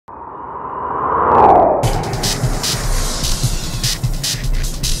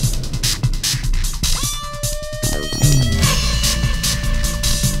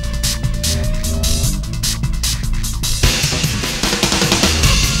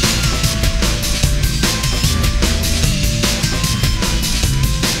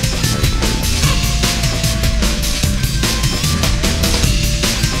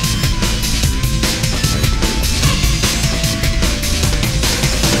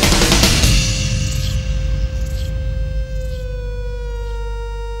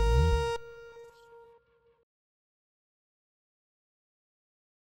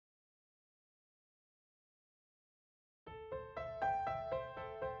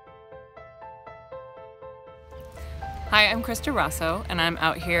Hi, I'm Krista Rossow, and I'm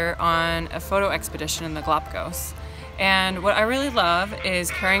out here on a photo expedition in the Galápagos. And what I really love is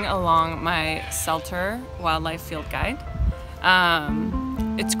carrying along my Celter wildlife field guide.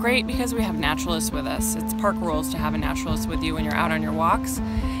 It's great because we have naturalists with us. It's park rules to have a naturalist with you when you're out on your walks.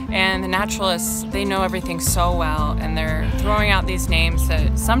 And the naturalists, they know everything so well, and they're throwing out these names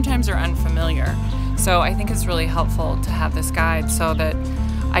that sometimes are unfamiliar. So I think it's really helpful to have this guide so that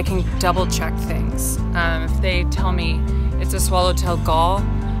I can double check things. If they tell me it's a swallowtail gull,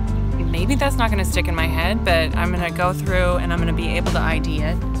 maybe that's not going to stick in my head, but I'm going to go through and I'm going to be able to ID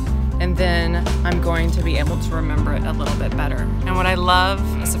it, and then I'm going to be able to remember it a little bit better. And what I love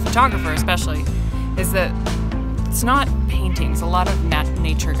as a photographer especially is that it's not paintings. A lot of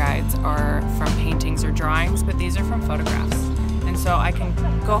nature guides are from paintings or drawings, but these are from photographs. And so I can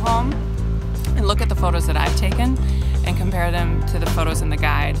go home and look at the photos that I've taken and compare them to the photos in the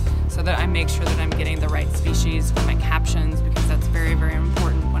guide so that I make sure that I'm getting the right species for my captions, because that's very, very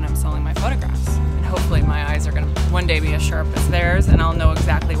important when I'm selling my photographs. And hopefully my eyes are going to one day be as sharp as theirs, and I'll know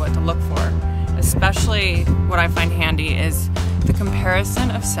exactly what to look for. Especially what I find handy is the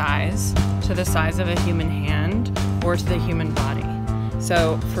comparison of size to the size of a human hand or to the human body.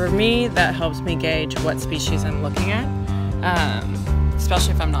 So for me, that helps me gauge what species I'm looking at,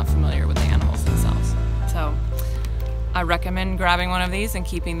 especially if I'm not familiar with the animals themselves. So I recommend grabbing one of these and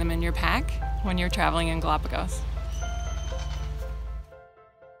keeping them in your pack when you're traveling in Galápagos.